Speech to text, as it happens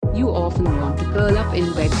You often want to curl up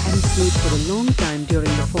in bed and sleep for a long time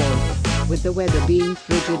during the fall. With the weather being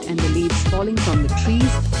frigid and the leaves falling from the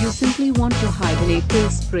trees, you simply want to hibernate till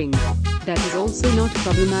spring. That is also not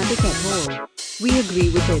problematic at all. We agree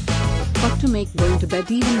with it. But to make going to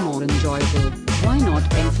bed even more enjoyable, why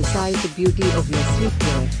not emphasize the beauty of your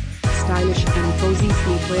sleepwear? Stylish and cozy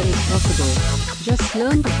sleepwear is possible. Just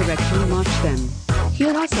learn to correctly match them.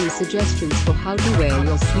 Here are some suggestions for how to wear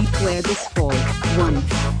your sleepwear this fall. 1.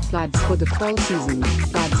 Plaids for the fall season.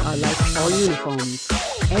 Plaids are like fall uniforms.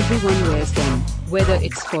 Everyone wears them, whether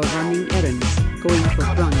it's for running errands, going for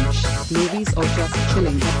brunch, movies or just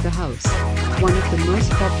chilling at the house. One of the most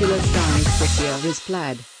popular styles this year is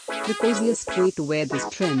plaid. The coziest way to wear this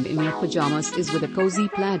trend in your pajamas is with a cozy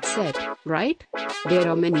plaid set, right? There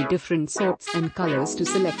are many different sorts and colors to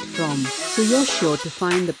select from, so you're sure to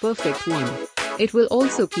find the perfect one. It will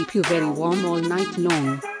also keep you very warm all night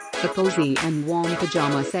long. A cozy and warm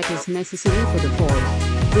pajama set is necessary for the fall.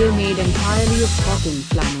 They're made entirely of cotton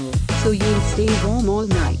flannel, so you'll stay warm all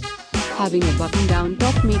night. Having a button-down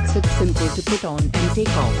top makes it simple to put on and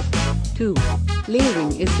take off. 2.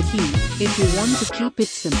 Layering is the key. If you want to keep it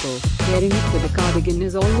simple, pairing it with a cardigan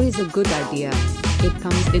is always a good idea. It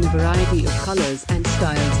comes in a variety of colors and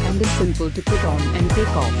styles and is simple to put on and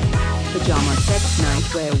take off. Pajama set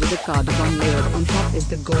nightwear with a cardigan layered on top is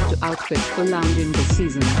the go-to outfit for lounging this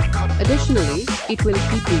season. Additionally, it will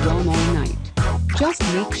keep you warm all night. Just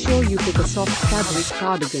make sure you pick a soft fabric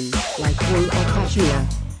cardigan, like wool or cashmere.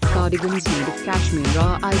 Cardigans made of cashmere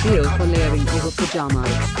are ideal for layering over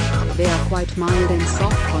pajamas. They are quite mild and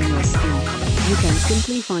soft on your skin. You can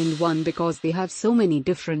simply find one because they have so many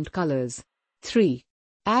different colors. 3.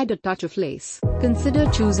 Add a touch of lace. Consider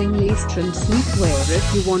choosing lace-trimmed sleepwear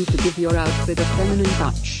if you want to give your outfit a feminine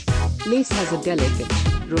touch. Lace has a delicate,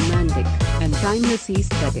 romantic, and timeless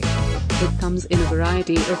aesthetic. It comes in a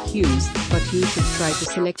variety of hues, but you should try to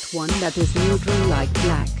select one that is neutral like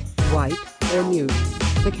black, white, or nude.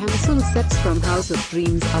 The camisole sets from House of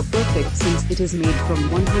Dreams are perfect since it is made from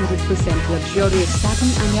 100% luxurious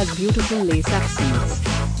satin and has beautiful lace accents.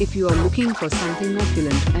 If you are looking for something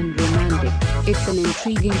opulent and romantic, it's an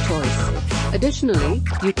intriguing choice. Additionally,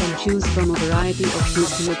 you can choose from a variety of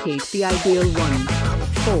hues to locate the ideal one.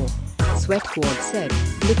 4. Sweatcord set.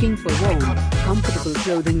 Looking for warm, comfortable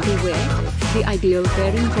clothing to wear? The ideal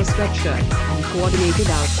pairing for sweatshirt and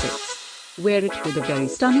coordinated outfits. Wear it with a very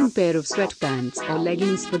stunning pair of sweatpants or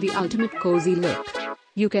leggings for the ultimate cozy look.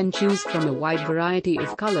 You can choose from a wide variety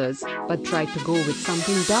of colors, but try to go with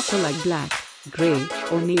something darker like black, gray,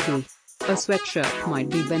 or navy. A sweatshirt might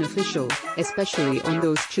be beneficial, especially on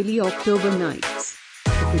those chilly October nights.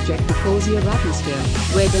 To project a cozier atmosphere,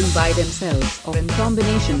 wear them by themselves or in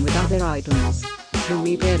combination with other items. You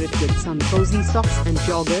may pair it with some cozy socks and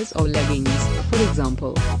joggers or leggings, for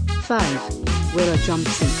example. 5. Wear a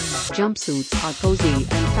jumpsuit. Jumpsuits are cozy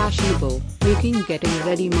and fashionable, making getting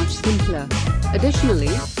ready much simpler. Additionally,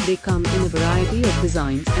 they come in a variety of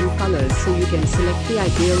designs and colors so you can select the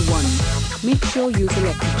ideal one. Make sure you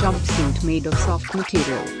select a jumpsuit made of soft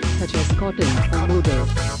material, such as cotton or modal.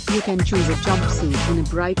 You can choose a jumpsuit in a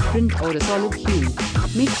bright print or a solid hue.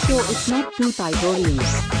 Make sure it's not too tight or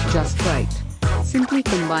loose, just right. Simply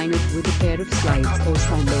combine it with a pair of slides or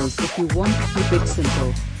sandals if you want to keep it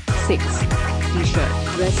simple. 6. T-shirt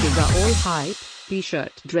dresses are all hype.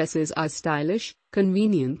 T-shirt dresses are stylish,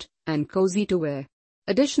 convenient, and cozy to wear.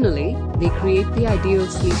 Additionally, they create the ideal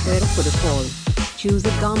sleepwear for the fall. Choose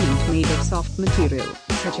a garment made of soft material,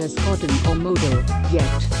 such as cotton or modal,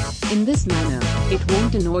 yet, in this manner, it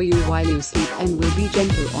won't annoy you while you sleep and will be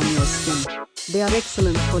gentle on your skin. They are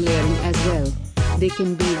excellent for layering as well. They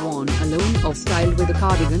can be worn alone or styled with a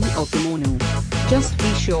cardigan or kimono. Just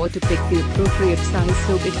be sure to pick the appropriate size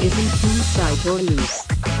so it isn't too tight or loose.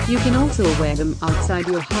 You can also wear them outside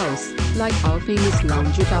your house, like our famous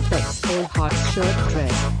Lounge It Up X All Hearts shirt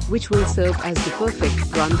dress, which will serve as the perfect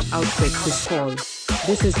brunch outfit this fall.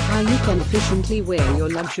 This is how you can efficiently wear your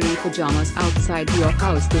luxury pajamas outside your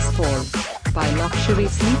house this fall. Buy luxury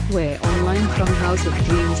sleepwear online from House of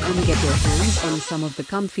Dreams and get your hands on some of the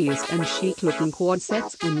comfiest and chic-looking quad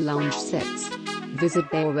sets and lounge sets.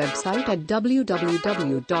 Visit their website at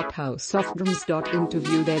www.houseofdreams.in to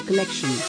view their collection.